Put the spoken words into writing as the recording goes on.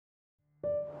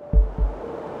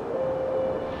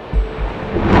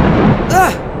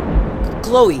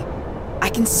Chloe, I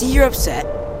can see you're upset.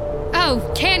 Oh,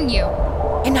 can you?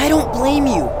 And I don't blame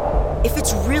you. If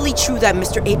it's really true that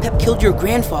Mr. Apep killed your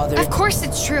grandfather... Of course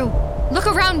it's true. Look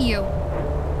around you.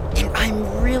 And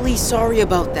I'm really sorry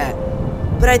about that.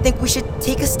 But I think we should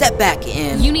take a step back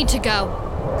and... You need to go.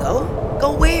 Go?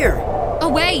 Go where?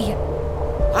 Away!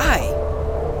 Why?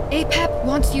 Apep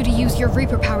wants you to use your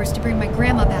Reaper powers to bring my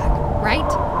grandma back, right?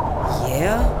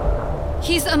 Yeah?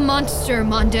 He's a monster,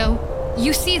 Mondo.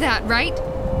 You see that, right?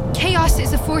 Chaos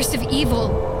is a force of evil.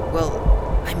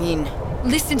 Well, I mean...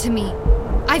 Listen to me.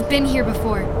 I've been here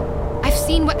before. I've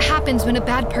seen what happens when a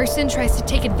bad person tries to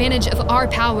take advantage of our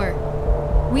power.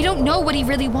 We don't know what he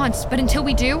really wants, but until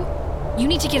we do, you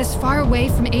need to get as far away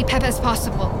from Apep as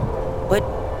possible. But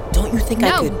don't you think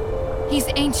I could... No! He's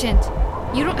ancient.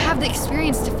 You don't have the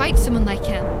experience to fight someone like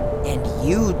him. And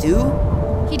you do?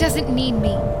 He doesn't need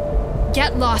me.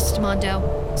 Get lost, Mondo.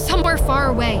 Somewhere far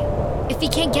away. If he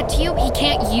can't get to you, he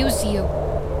can't use you.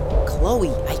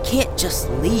 Chloe, I can't just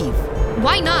leave.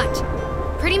 Why not?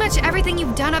 Pretty much everything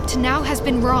you've done up to now has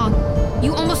been wrong.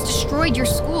 You almost destroyed your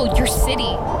school, your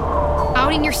city.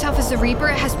 Outing yourself as a Reaper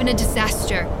has been a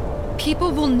disaster.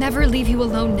 People will never leave you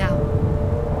alone now.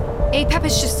 Apep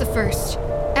is just the first.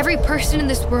 Every person in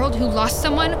this world who lost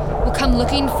someone will come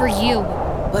looking for you.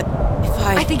 But if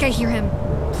I think I hear him.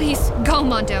 Please, go,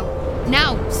 Mondo.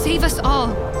 Now, save us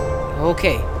all.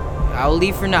 Okay, I'll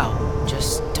leave for now.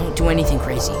 Just don't do anything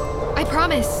crazy. I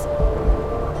promise.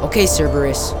 Okay,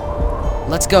 Cerberus.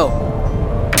 Let's go.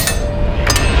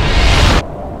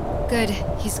 Good,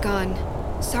 he's gone.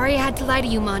 Sorry I had to lie to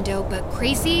you, Mondo, but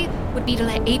crazy would be to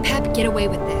let Apep get away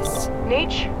with this.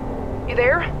 Nate? You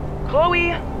there?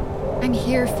 Chloe? I'm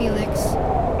here, Felix.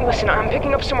 Listen, I'm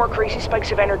picking up some more crazy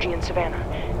spikes of energy in Savannah.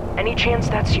 Any chance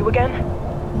that's you again?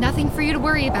 Nothing for you to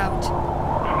worry about.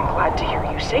 I'm glad to hear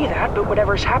you say that, but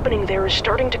whatever's happening there is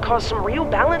starting to cause some real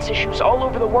balance issues all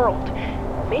over the world.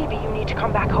 Maybe you need to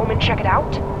come back home and check it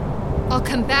out? I'll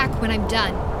come back when I'm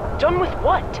done. Done with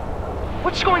what?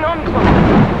 What's going on,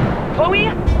 Chloe?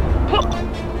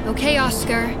 Chloe? Okay,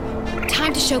 Oscar.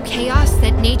 Time to show chaos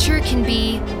that nature can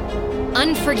be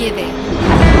unforgiving.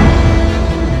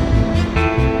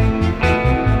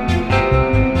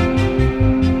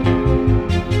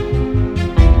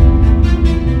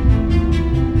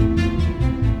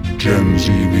 Gen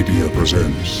Z Media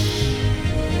presents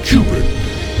Cupid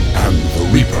and the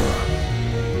Reaper,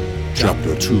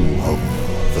 Chapter 2 of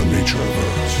The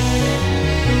Natureverse.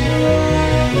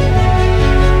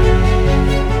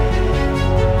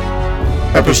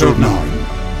 Episode 9,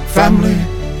 Family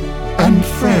and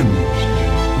Friends.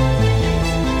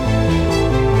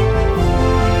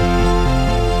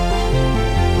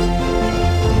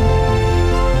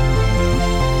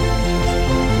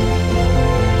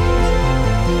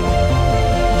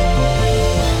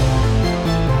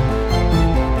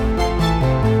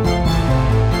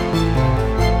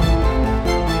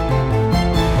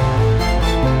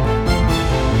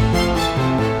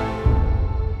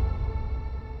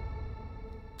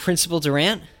 Principal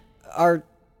Durant? Are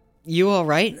you all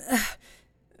right?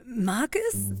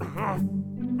 Marcus?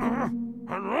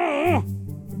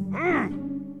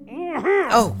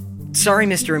 Oh, sorry,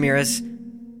 Mr. Ramirez.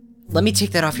 Let me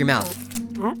take that off your mouth.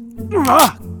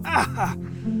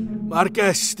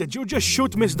 Marcus, did you just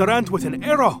shoot Miss Durant with an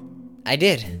arrow? I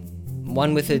did.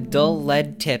 One with a dull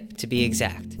lead tip, to be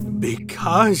exact.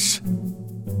 Because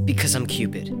I'm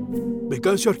Cupid.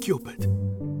 Because you're Cupid.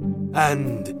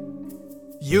 And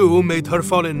you made her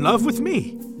fall in love with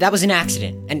me. That was an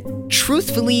accident, and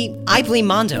truthfully, I blame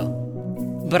Mondo.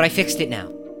 But I fixed it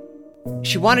now.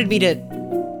 She wanted me to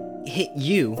hit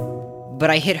you, but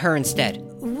I hit her instead.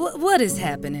 What is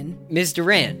happening? Ms.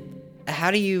 Durant, how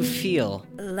do you feel?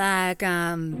 Like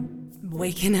I'm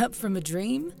waking up from a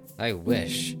dream? I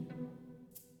wish.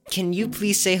 Can you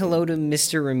please say hello to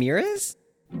Mr. Ramirez?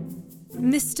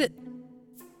 Mr.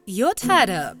 You're tied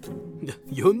up.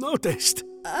 You noticed.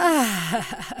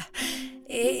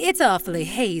 It's awfully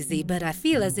hazy, but I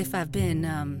feel as if I've been,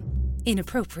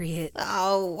 inappropriate.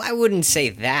 Oh, I wouldn't say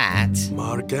that.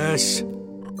 Marcus.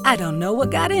 I don't know what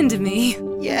got into me.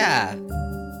 Yeah,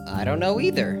 I don't know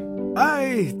either.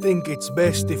 I think it's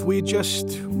best if we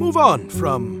just move on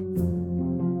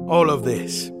from all of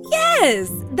this. Yes,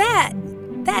 that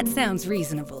sounds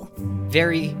reasonable.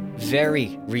 Very,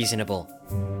 very reasonable.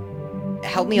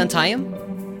 Help me untie him?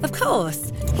 Of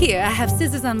course. Here, I have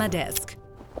scissors on my desk.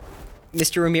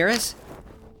 Mr. Ramirez?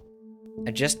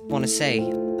 I just want to say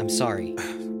I'm sorry.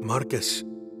 Marcus,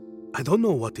 I don't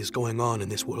know what is going on in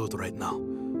this world right now.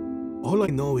 All I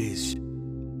know is,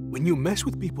 when you mess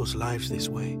with people's lives this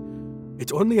way,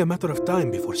 it's only a matter of time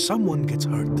before someone gets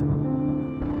hurt.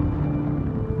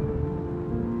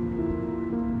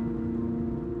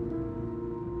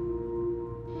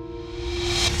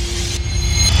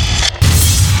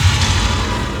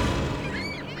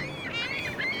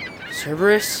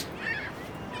 Cerberus?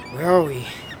 Where are we?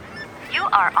 You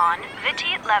are on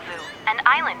Viti Levu, an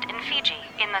island in Fiji,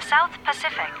 in the South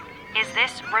Pacific. Is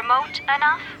this remote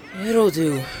enough? It'll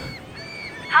do.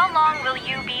 How long will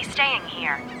you be staying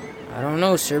here? I don't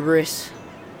know, Cerberus.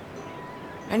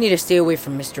 I need to stay away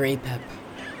from Mr. Apep.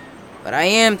 But I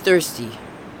am thirsty.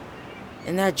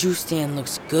 And that juice stand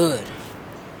looks good.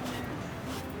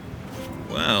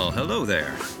 Well, hello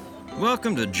there.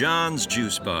 Welcome to John's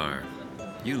Juice Bar.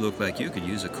 You look like you could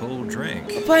use a cold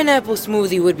drink. A pineapple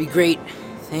smoothie would be great.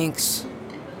 Thanks.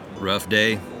 Rough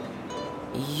day?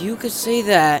 You could say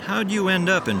that. How'd you end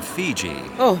up in Fiji?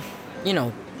 Oh,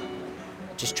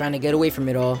 just trying to get away from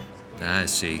it all. I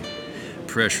see.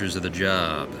 Pressures of the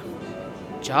job.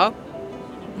 Job?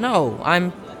 No,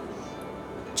 I'm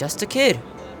just a kid.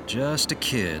 Just a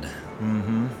kid.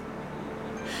 Mm-hmm.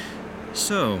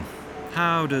 So,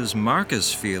 how does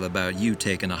Marcus feel about you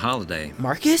taking a holiday?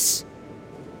 Marcus?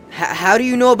 How do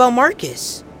you know about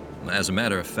Marcus? As a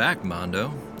matter of fact,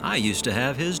 Mondo, I used to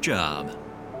have his job.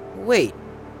 Wait,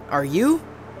 are you?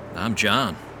 I'm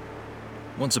John.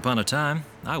 Once upon a time,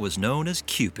 I was known as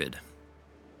Cupid.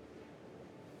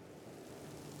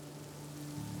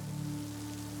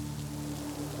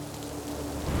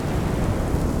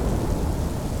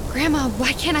 Grandma,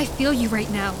 why can't I feel you right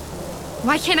now?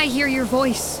 Why can't I hear your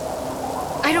voice?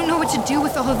 I don't know what to do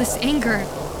with all this anger.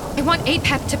 I want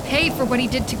Apep to pay for what he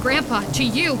did to Grandpa, to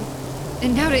you,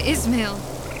 and now to Ismail.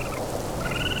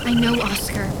 I know,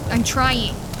 Oscar. I'm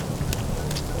trying.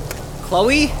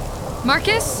 Chloe?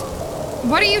 Marcus?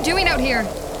 What are you doing out here?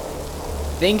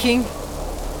 Thinking?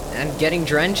 And getting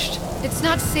drenched? It's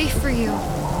not safe for you.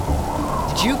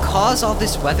 Did you cause all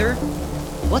this weather?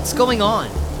 What's going on?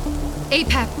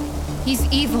 Apep. He's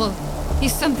evil.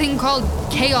 He's something called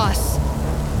Chaos.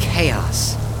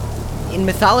 Chaos. In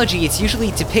mythology, it's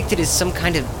usually depicted as some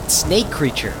kind of snake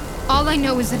creature. All I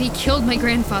know is that he killed my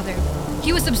grandfather.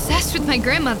 He was obsessed with my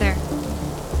grandmother.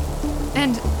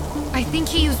 And I think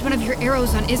he used one of your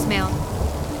arrows on Ismail.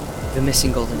 The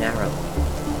missing golden arrow.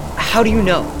 How do you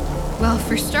know? Well,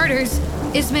 for starters,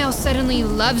 Ismail suddenly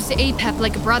loves Apep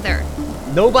like a brother.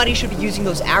 Nobody should be using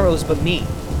those arrows but me.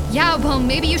 Yeah, well,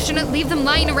 maybe you shouldn't leave them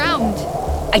lying around.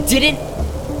 I didn't!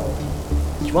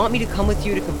 You want me to come with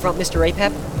you to confront Mr.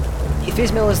 Apep? If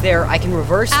Ismail is there, I can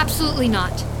reverse? Absolutely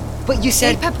not. But you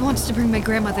said... Apep wants to bring my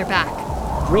grandmother back.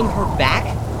 Bring her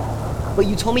back? But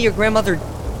you told me your grandmother...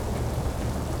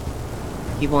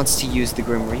 He wants to use the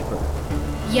Grim Reaper.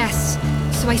 Yes,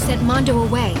 so I sent Mondo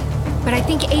away. But I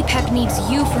think Apep needs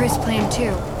you for his plan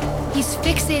too. He's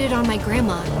fixated on my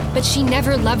grandma, but she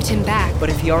never loved him back. But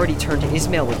if he already turned to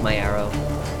Ismail with my arrow...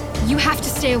 You have to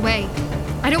stay away.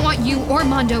 I don't want you or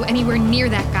Mondo anywhere near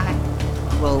that guy.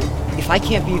 Well, if I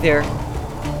can't be there...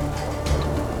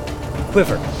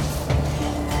 Quiver.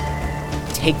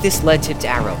 Take this lead-tipped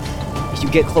arrow. If you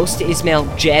get close to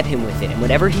Ismail, jab him with it, and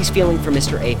whatever he's feeling for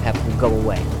Mr. Apep will go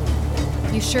away.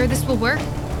 You sure this will work?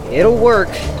 It'll work.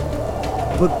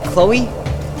 But Chloe,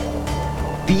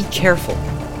 be careful.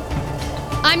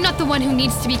 I'm not the one who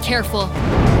needs to be careful.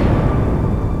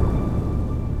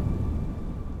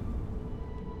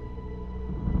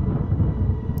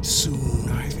 Soon,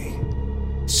 Ivy.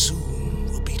 Soon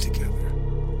we'll be together.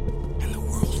 And the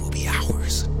world will be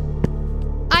ours.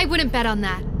 I wouldn't bet on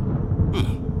that.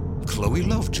 Chloe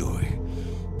Lovejoy.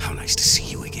 How nice to see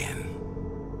you again.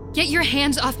 Get your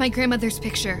hands off my grandmother's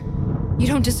picture. You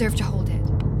don't deserve to hold it.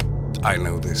 I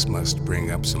know this must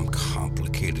bring up some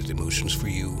complicated emotions for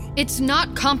you. It's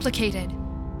not complicated.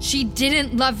 She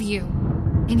didn't love you.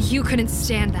 And you couldn't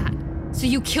stand that. So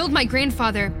you killed my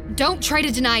grandfather. Don't try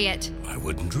to deny it. I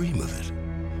wouldn't dream of it.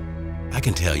 I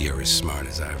can tell you're as smart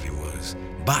as Ivy was.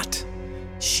 But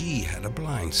she had a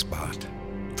blind spot.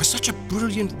 For such a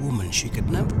brilliant woman, she could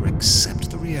never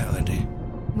accept the reality.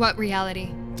 What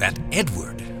reality? That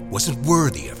Edward wasn't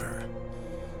worthy of her.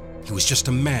 He was just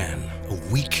a man, a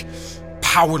weak,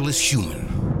 powerless human.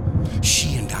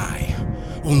 She and I,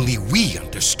 only we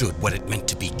understood what it meant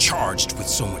to be charged with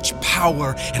so much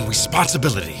power and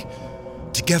responsibility.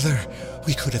 Together,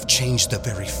 we could have changed the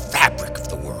very fabric of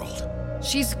the world.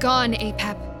 She's gone,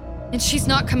 Apep. And she's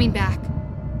not coming back.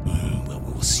 Well,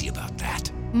 we'll see about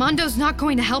that. Mondo's not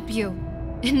going to help you.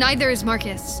 And neither is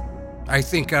Marcus. I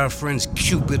think our friends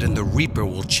Cupid and the Reaper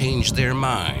will change their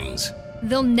minds.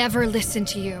 They'll never listen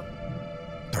to you.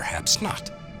 Perhaps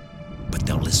not. But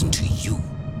they'll listen to you.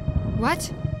 What?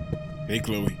 Hey,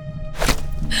 Chloe.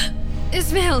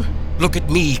 Ismail! Look at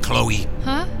me, Chloe.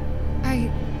 Huh?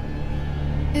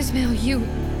 Ismail, you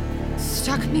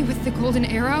struck me with the golden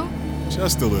arrow?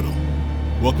 Just a little.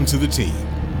 Welcome to the team.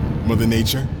 Mother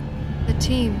Nature. The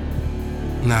team.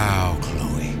 Now,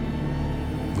 Chloe,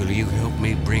 Will you help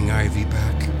me bring Ivy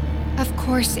back? Of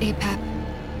course, Apep.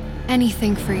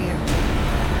 Anything for you.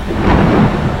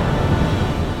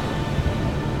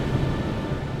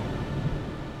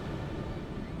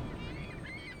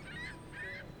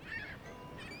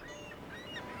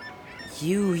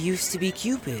 You used to be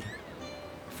Cupid,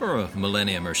 For a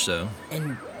millennium or so.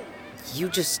 and you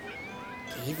just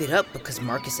gave it up because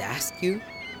Marcus asked you?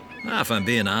 If I'm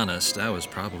being honest, I was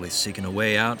probably seeking a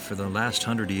way out for the last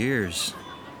 100 years.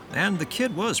 And the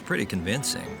kid was pretty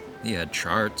convincing. He had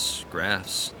charts,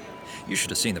 graphs. You should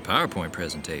have seen the PowerPoint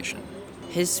presentation.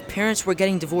 His parents were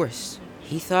getting divorced.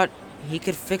 He thought he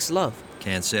could fix love.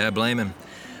 Can't say I blame him.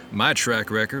 My track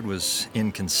record was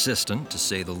inconsistent, to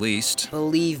say the least.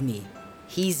 Believe me,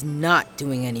 he's not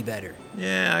doing any better.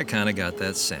 Yeah, I kinda got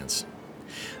that sense.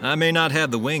 I may not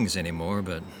have the wings anymore,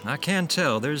 but I can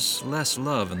tell there's less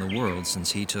love in the world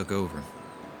since he took over.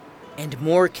 And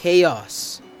more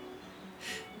chaos.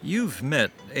 You've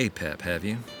met Apep, have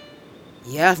you?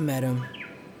 Yeah, I've met him.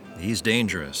 He's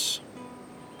dangerous.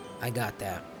 I got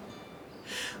that.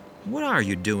 What are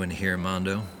you doing here,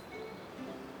 Mondo?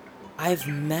 I've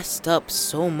messed up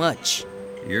so much.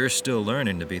 You're still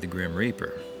learning to be the Grim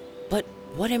Reaper. But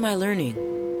what am I learning?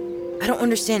 I don't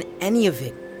understand any of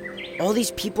it. All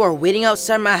these people are waiting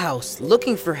outside my house,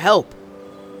 looking for help,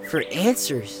 for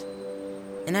answers.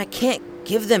 And I can't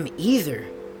give them either.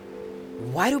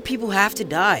 Why do people have to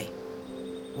die?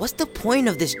 What's the point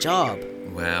of this job?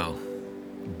 Well,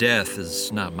 death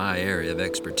is not my area of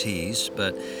expertise,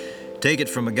 but take it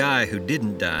from a guy who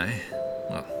didn't die,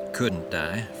 well, couldn't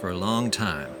die, for a long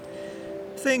time.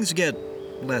 Things get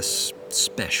less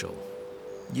special.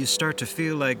 You start to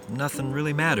feel like nothing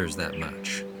really matters that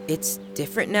much. It's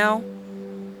different now?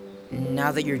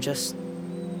 Now that you're just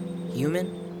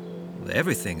human?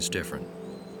 Everything's different.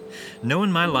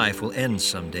 Knowing my life will end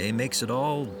someday makes it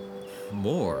all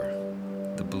more.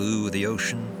 The blue of the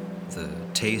ocean, the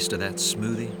taste of that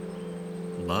smoothie.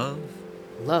 Love?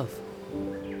 Love.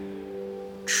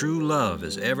 True love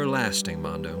is everlasting,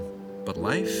 Mondo, but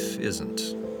life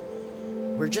isn't.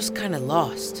 We're just kind of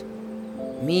lost.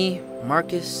 Me,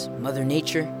 Marcus, Mother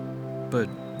Nature. But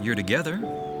you're together.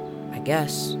 I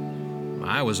guess.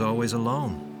 I was always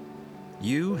alone.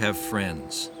 You have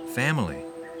friends, family.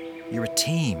 You're a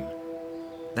team.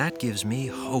 That gives me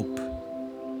hope.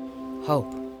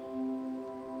 Hope.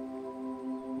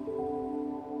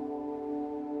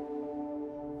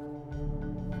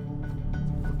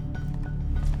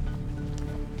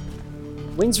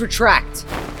 Wings retract.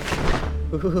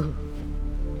 Ooh,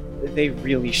 they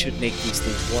really should make these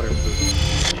things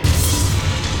waterproof.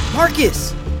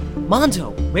 Marcus!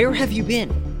 Mondo, where have you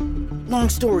been? Long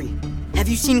story. Have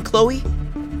you seen Chloe?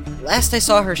 Last I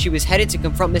saw her, she was headed to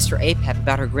confront Mr. Apep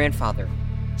about her grandfather.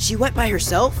 She went by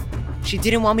herself? She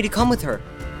didn't want me to come with her.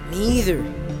 Me either.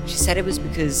 She said it was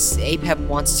because Apep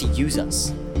wants to use us.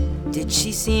 Did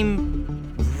she seem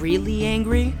really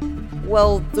angry?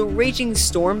 Well, the raging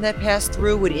storm that passed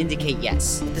through would indicate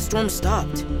yes. But the storm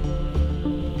stopped.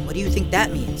 What do you think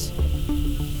that means?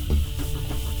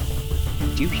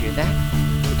 Do you hear that?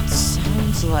 It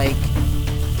sounds like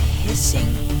hissing.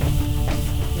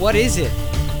 What is it?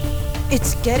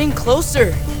 It's getting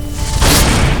closer.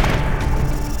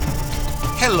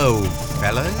 Hello,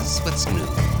 fellas. What's new?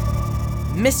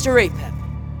 Mr. Apep,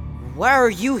 why are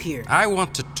you here? I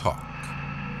want to talk.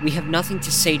 We have nothing to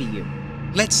say to you.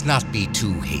 Let's not be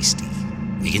too hasty.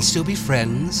 We can still be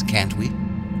friends, can't we?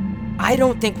 I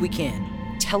don't think we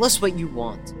can. Tell us what you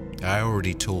want. I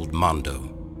already told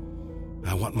Mondo.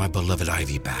 I want my beloved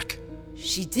Ivy back.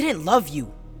 She didn't love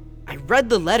you. I read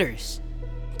the letters.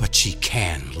 But she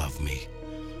can love me.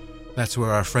 That's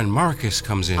where our friend Marcus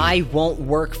comes in. I won't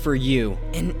work for you.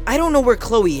 And I don't know where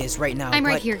Chloe is right now. I'm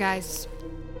right here, guys.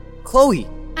 Chloe!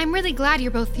 I'm really glad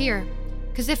you're both here.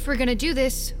 Because if we're gonna do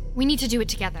this, we need to do it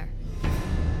together.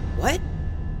 What?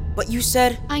 But you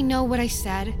said... I know what I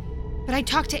said, but I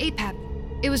talked to Apep.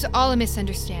 It was all a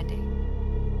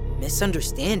misunderstanding.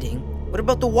 Misunderstanding? What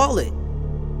about the wallet?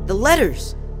 The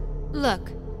letters?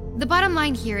 Look, the bottom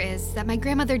line here is that my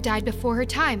grandmother died before her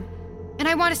time, and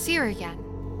I want to see her again.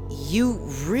 You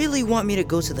really want me to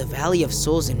go to the Valley of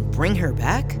Souls and bring her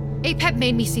back? Apep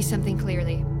made me see something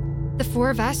clearly. The four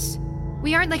of us,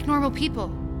 we aren't like normal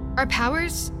people. Our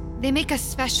powers, they make us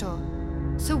special.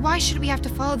 So why should we have to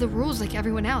follow the rules like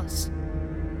everyone else?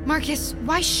 Marcus,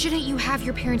 why shouldn't you have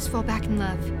your parents fall back in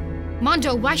love?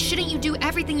 Mondo, why shouldn't you do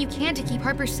everything you can to keep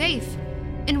Harper safe?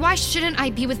 And why shouldn't I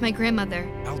be with my grandmother?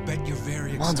 I'll bet you're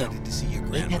very Mondo, excited to see your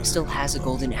grandmother. Apep still has a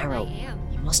golden arrow.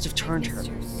 You must have turned her.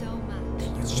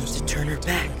 Then you need to turn her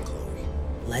back.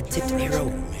 lead-tipped arrow.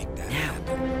 Now.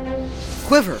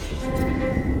 Quiver!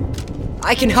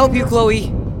 I can help you, Chloe!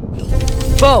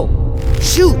 Bow!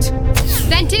 Shoot!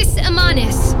 Ventus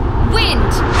Amanus.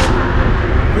 Wind.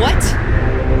 What?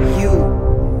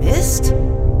 You missed?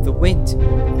 The wind.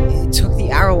 It took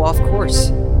the arrow off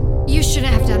course. You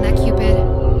shouldn't have done that, Cupid.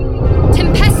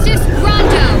 Tempestus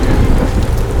Rondo.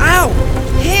 Ow!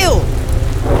 Hail!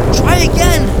 Try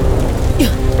again!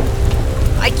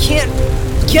 I can't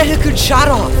get a good shot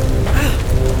off.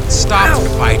 Stop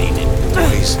fighting it,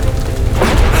 boys.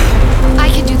 I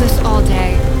can do this all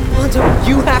day. Mondo,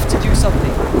 you have to do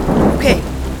something. Okay,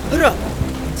 put up.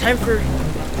 Time for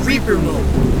Reaper mode.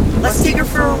 Let's take her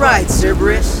for a ride,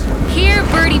 Cerberus. Here,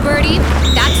 birdie.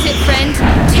 That's it, friend.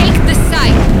 Take the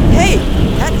sight. Hey,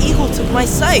 that eagle took my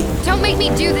sight. Don't make me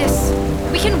do this.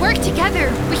 We can work together.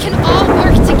 We can all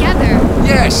work together.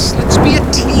 Yes, let's be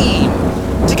a team.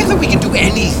 Together we can do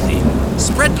anything.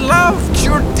 Spread love,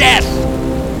 cure death.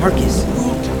 Marcus,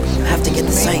 you have to get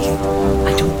the sight.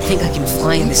 I don't think I can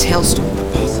fly in this hailstorm.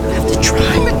 You have to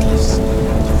try. Limitless.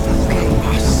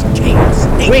 Us, James,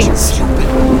 nature, Wings. Cupid,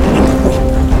 and the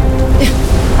Reaper.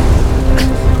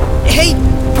 Hey,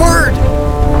 bird!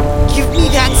 Give me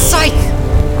that scythe!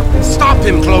 Stop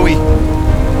him, Chloe.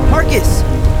 Marcus,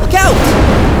 look out!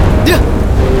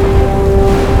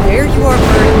 There you are,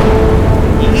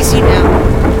 bird. Easy now.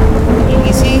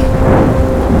 Easy.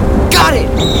 Got it!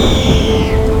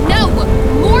 No!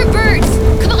 More birds!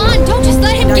 Come on, don't just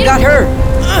let him I get got her.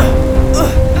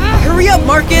 Hurry up,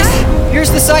 Marcus! Here's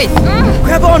the scythe.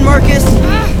 Grab on, Marcus!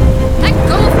 Let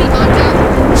go of me,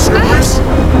 Mondo! Cerberus,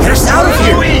 get us out of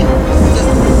here.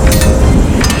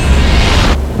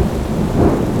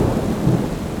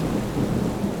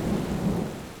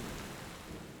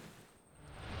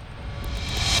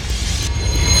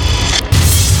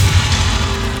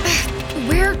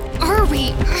 Where are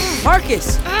we?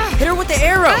 Marcus, hit her with the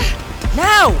arrow!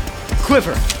 Now!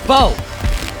 Quiver. Bow.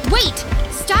 Wait!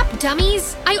 Stop,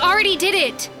 dummies! I already did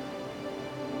it!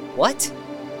 What?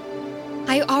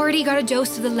 I already got a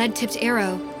dose of the lead-tipped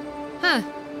arrow. Huh.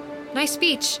 Nice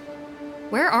speech.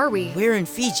 Where are we? We're in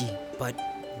Fiji, but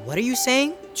what are you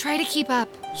saying? Try to keep up.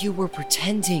 You were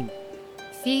pretending.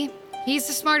 See? He's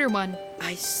the smarter one.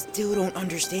 I still don't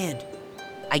understand.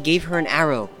 I gave her an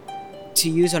arrow to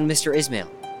use on Mr. Ismail.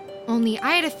 Only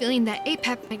I had a feeling that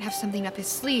Apep might have something up his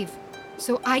sleeve.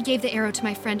 So I gave the arrow to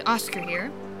my friend Oscar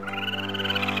here.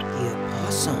 The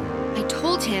awesome. I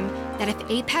told him that if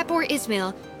Apep or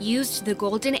Ismail used the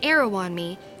golden arrow on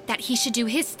me, that he should do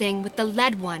his thing with the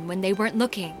lead one when they weren't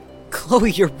looking. Chloe,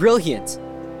 you're brilliant.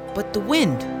 But the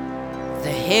wind,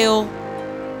 the hail,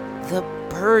 the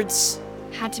birds.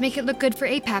 Had to make it look good for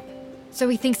Apep, so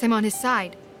he thinks I'm on his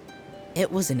side.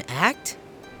 It was an act?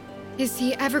 Is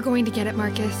he ever going to get it,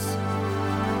 Marcus?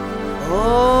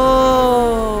 Oh!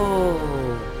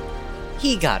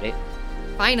 He got it.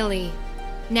 Finally.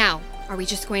 Now, are we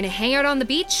just going to hang out on the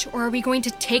beach, or are we going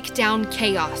to take down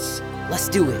chaos? Let's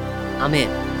do it. I'm in.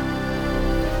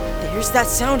 There's that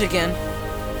sound again.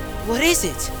 What is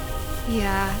it?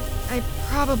 Yeah, I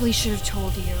probably should have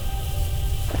told you.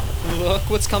 Look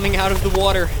what's coming out of the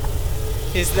water.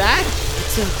 Is that?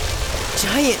 It's a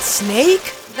giant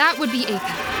snake? That would be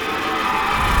Apep.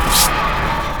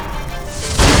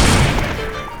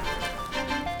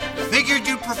 Figured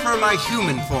you'd prefer my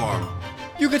human form.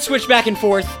 You could switch back and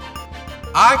forth.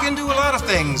 I can do a lot of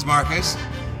things, Marcus.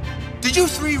 Did you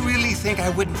three really think I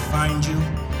wouldn't find you?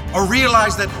 Or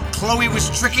realize that Chloe was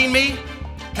tricking me?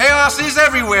 Chaos is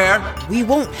everywhere. We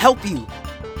won't help you.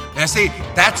 Now see,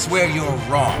 that's where you're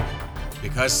wrong.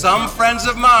 Because some friends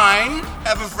of mine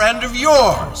have a friend of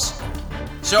yours.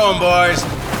 Show 'em, boys.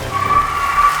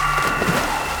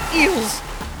 Eels!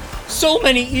 So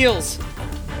many eels!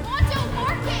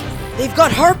 They've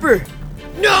got Harper.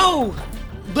 No!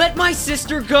 Let my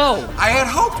sister go! I had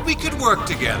hoped we could work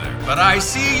together, but I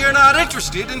see you're not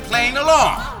interested in playing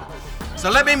along. So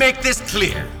let me make this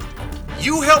clear.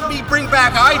 You help me bring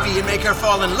back Ivy and make her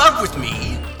fall in love with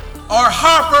me, or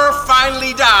Harper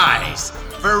finally dies.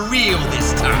 For real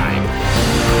this time.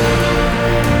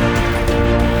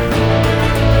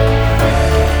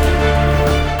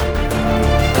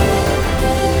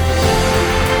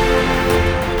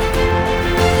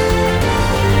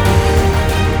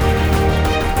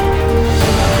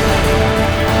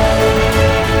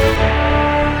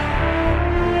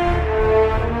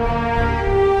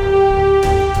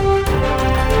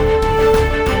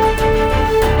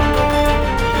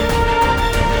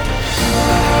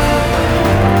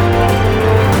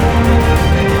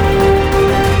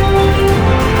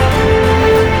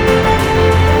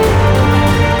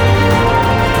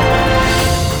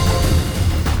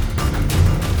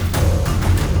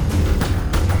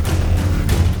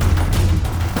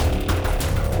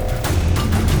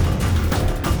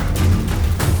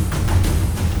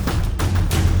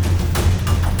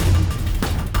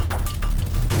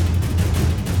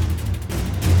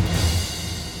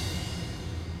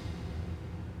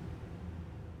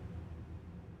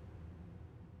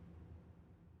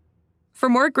 For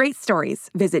more great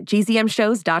stories, visit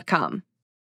gzmshows.com.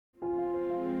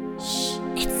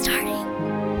 It's starting.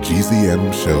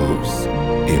 GZM shows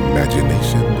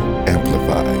Imagination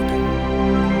Amplified.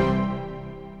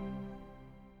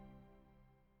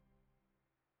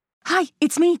 Hi,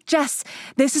 it's me, Jess.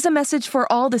 This is a message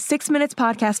for all the 6 Minutes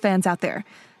podcast fans out there.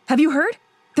 Have you heard?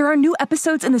 There are new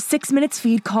episodes in the 6 Minutes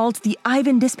feed called the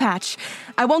Ivan Dispatch.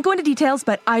 I won't go into details,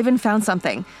 but Ivan found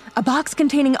something. A box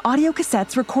containing audio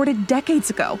cassettes recorded decades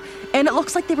ago, and it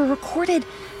looks like they were recorded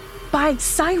by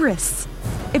Cyrus.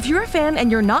 If you're a fan and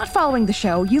you're not following the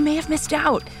show, you may have missed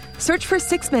out. Search for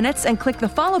 6 Minutes and click the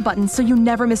follow button so you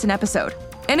never miss an episode.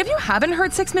 And if you haven't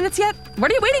heard 6 Minutes yet, what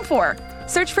are you waiting for?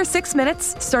 Search for 6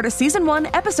 Minutes, start a Season 1,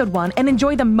 Episode 1, and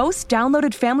enjoy the most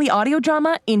downloaded family audio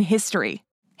drama in history.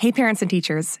 Hey parents and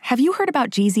teachers, have you heard about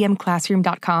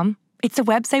gzmclassroom.com? It's a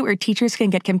website where teachers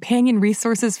can get companion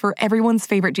resources for everyone's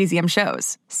favorite GZM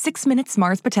shows. 6 Minutes,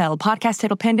 Mars Patel, Podcast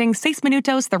Title Pending, 6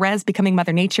 Minutos, The Res, Becoming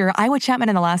Mother Nature, Iowa Chapman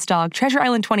and the Last Dog, Treasure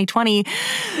Island 2020,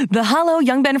 The Hollow,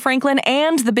 Young Ben Franklin,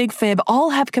 and The Big Fib all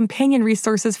have companion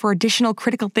resources for additional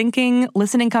critical thinking,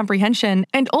 listening comprehension,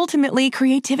 and ultimately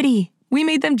creativity. We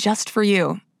made them just for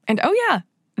you. And oh yeah,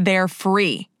 they're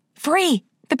free. Free!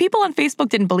 The people on Facebook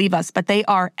didn't believe us, but they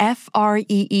are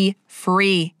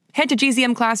free. Head to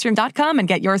gzmclassroom.com and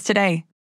get yours today.